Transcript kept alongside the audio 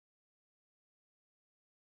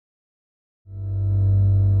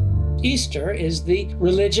Easter is the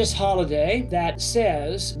religious holiday that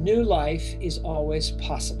says new life is always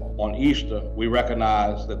possible. On Easter, we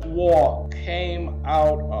recognize that war came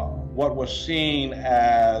out of what was seen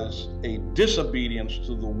as a disobedience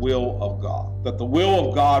to the will of God, that the will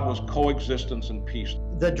of God was coexistence and peace.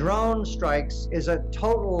 The drone strikes is a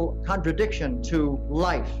total contradiction to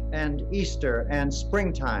life and Easter and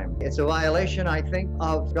springtime. It's a violation, I think,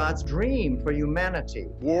 of God's dream for humanity.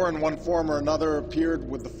 War in one form or another appeared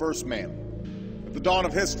with the first man. At the dawn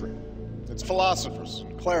of history, its philosophers,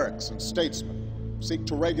 clerics, and statesmen seek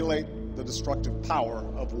to regulate the destructive power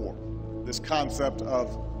of war. This concept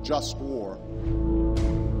of just war.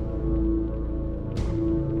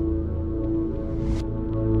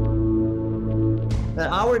 That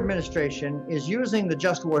our administration is using the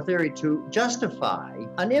just war theory to justify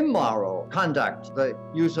an immoral conduct, the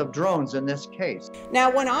use of drones in this case. Now,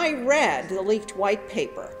 when I read the leaked white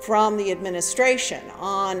paper from the administration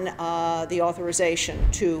on the authorization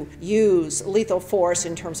to use lethal force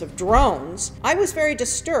in terms of drones, I was very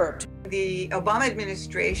disturbed. The Obama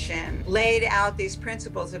administration laid out these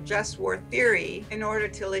principles of just war theory in order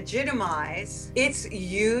to legitimize its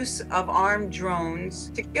use of armed drones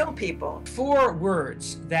to kill people. 4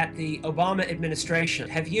 words that the Obama administration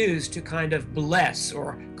have used to kind of bless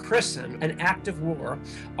or christen an act of war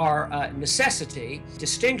are necessity,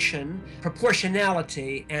 distinction,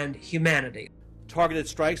 proportionality, and humanity. Targeted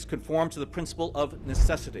strikes conform to the principle of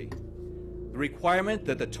necessity, the requirement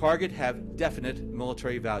that the target have definite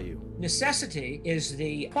military value. Necessity is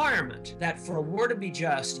the requirement that for a war to be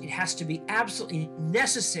just, it has to be absolutely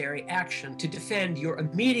necessary action to defend your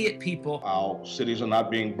immediate people. Our cities are not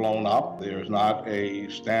being blown up. There's not a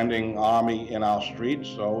standing army in our streets,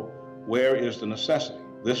 so where is the necessity?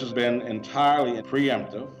 This has been entirely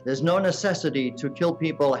preemptive. There's no necessity to kill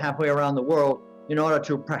people halfway around the world in order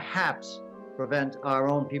to perhaps prevent our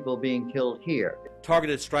own people being killed here.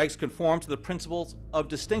 Targeted strikes conform to the principles of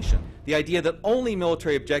distinction, the idea that only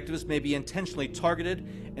military objectives may be intentionally targeted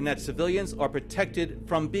and that civilians are protected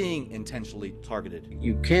from being intentionally targeted.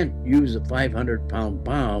 You can't use a 500-pound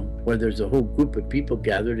bomb where there's a whole group of people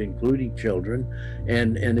gathered, including children,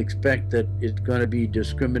 and expect that it's going to be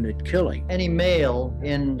discriminate killing. Any male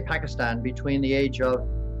in Pakistan between the age of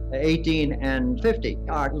 18 and 50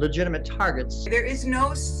 are legitimate targets. There is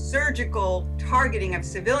no surgical targeting of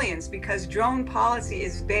civilians because drone policy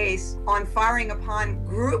is based on firing upon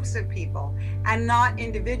groups of people and not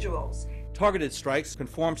individuals. Targeted strikes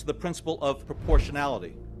conform to the principle of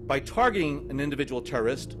proportionality. By targeting an individual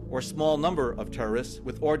terrorist or small number of terrorists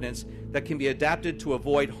with ordnance that can be adapted to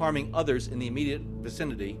avoid harming others in the immediate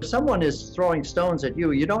vicinity. If someone is throwing stones at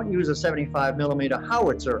you, you don't use a 75mm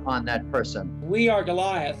howitzer on that person. We are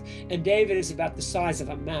Goliath, and David is about the size of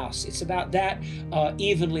a mouse. It's about that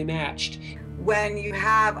evenly matched. When you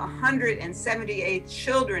have 178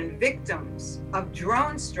 children victims of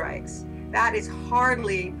drone strikes, that is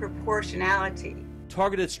hardly proportionality.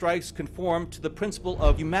 Targeted strikes conform to the principle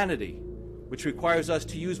of humanity, which requires us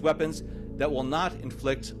to use weapons that will not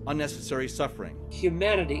inflict unnecessary suffering.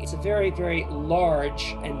 Humanity is a very, very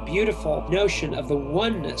large and beautiful notion of the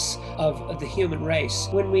oneness of the human race.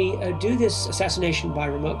 When we do this assassination by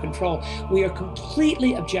remote control, we are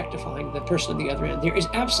completely objectifying the person on the other end. There is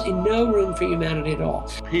absolutely no room for humanity at all.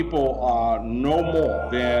 People are no more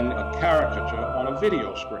than a caricature on a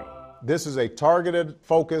video screen. This is a targeted,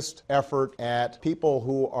 focused effort at people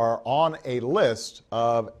who are on a list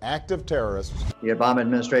of active terrorists. The Obama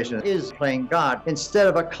administration is playing God. Instead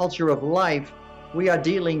of a culture of life, we are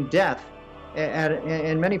dealing death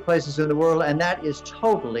in many places in the world, and that is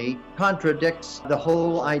totally contradicts the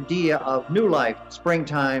whole idea of new life,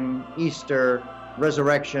 springtime, Easter,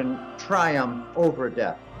 resurrection, triumph over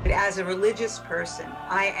death. As a religious person,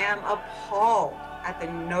 I am appalled at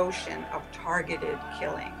the notion of targeted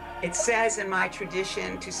killing. It says in my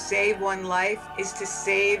tradition, to save one life is to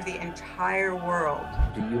save the entire world.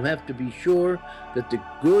 You have to be sure that the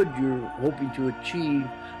good you're hoping to achieve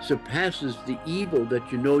surpasses the evil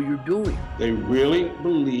that you know you're doing. They really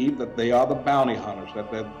believe that they are the bounty hunters,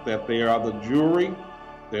 that they are the jury,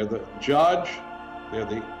 they're the judge, they're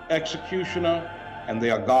the executioner, and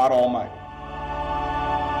they are God Almighty.